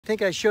I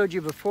think I showed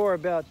you before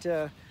about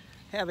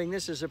having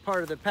this as a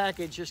part of the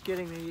package, just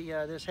getting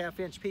the this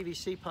 1/2-inch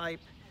PVC pipe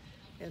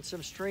and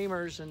some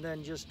streamers, and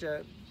then just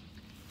the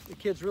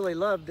kids really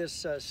love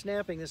this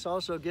snapping. This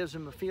also gives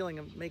them a feeling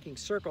of making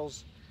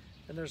circles,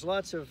 and there's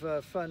lots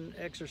of fun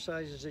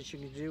exercises that you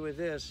can do with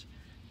this.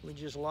 We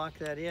just lock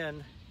that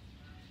in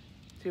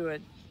to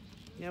it.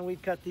 You know,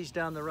 we'd cut these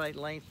down the right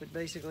length, but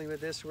basically with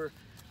this we're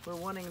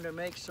wanting them to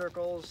make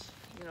circles.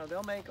 You know,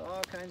 they'll make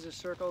all kinds of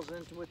circles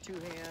with two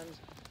hands.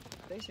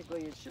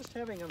 Basically, it's just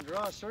having them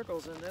draw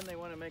circles, and then they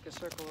want to make a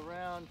circle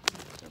around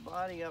their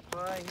body up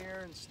high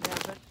here and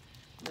snap it,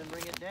 and then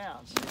bring it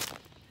down.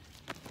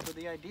 So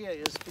the idea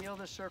is feel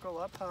the circle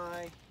up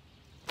high,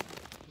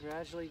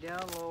 gradually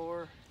down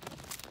lower,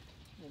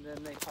 and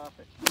then they pop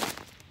it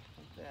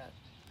like that.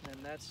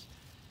 And that's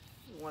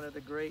one of the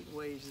great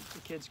ways that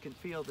the kids can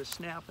feel the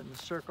snap and the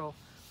circle.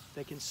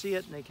 They can see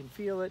it and they can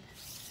feel it.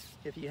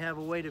 If you have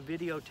a way to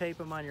videotape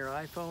them on your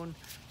iPhone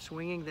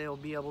swinging, they'll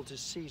be able to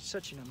see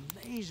such an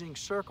amazing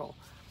circle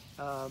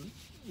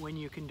when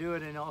you can do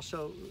it, and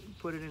also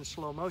put it in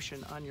slow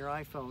motion on your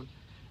iPhone.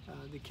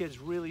 The kids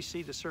really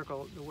see the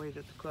circle, the way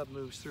that the club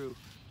moves through.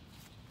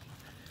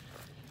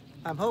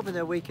 I'm hoping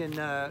that we can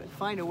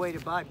find a way to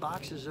buy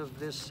boxes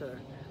of this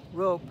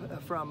rope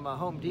from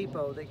Home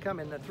Depot. They come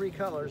in the 3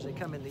 colors. They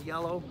come in the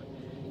yellow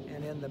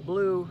and in the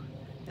blue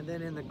and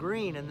then in the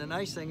green. And the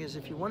nice thing is,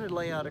 if you wanted to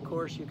lay out a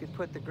course, you could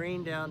put the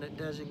green down that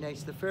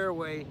designates the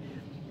fairway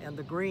and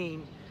the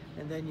green,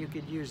 and then you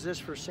could use this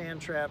for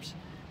sand traps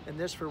and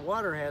this for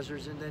water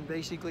hazards. And then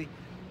basically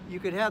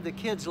you could have the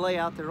kids lay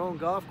out their own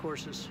golf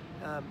courses.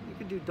 You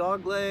could do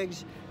dog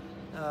legs.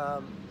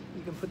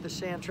 You can put the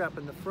sand trap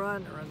in the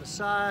front or on the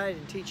side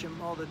and teach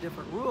them all the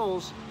different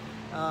rules.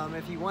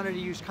 If you wanted to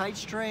use kite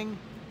string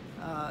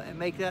and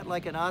make that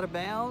like an out of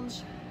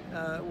bounds,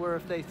 where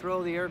if they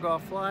throw the air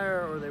golf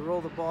flyer or they roll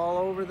the ball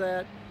over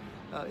that,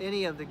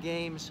 any of the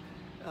games,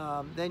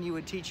 then you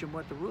would teach them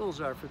what the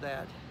rules are for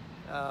that.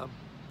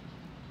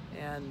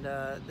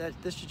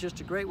 This is just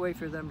a great way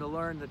for them to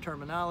learn the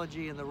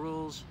terminology and the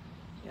rules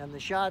and the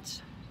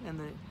shots and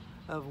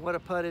of what a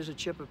putt is, a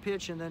chip, a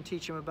pitch, and then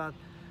teach them about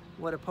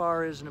what a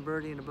par is and a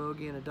birdie and a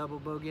bogey and a double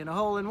bogey and a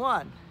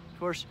hole-in-one. Of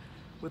course,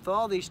 with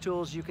all these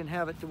tools, you can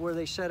have it to where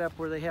they set up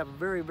where they have a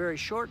very, very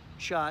short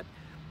shot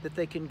that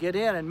they can get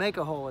in and make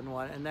a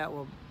hole-in-one, and that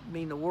will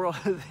mean the world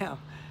to them.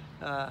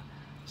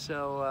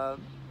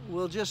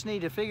 We'll just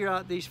need to figure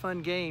out these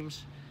fun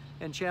games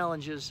and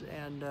challenges,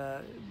 and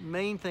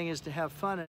main thing is to have fun.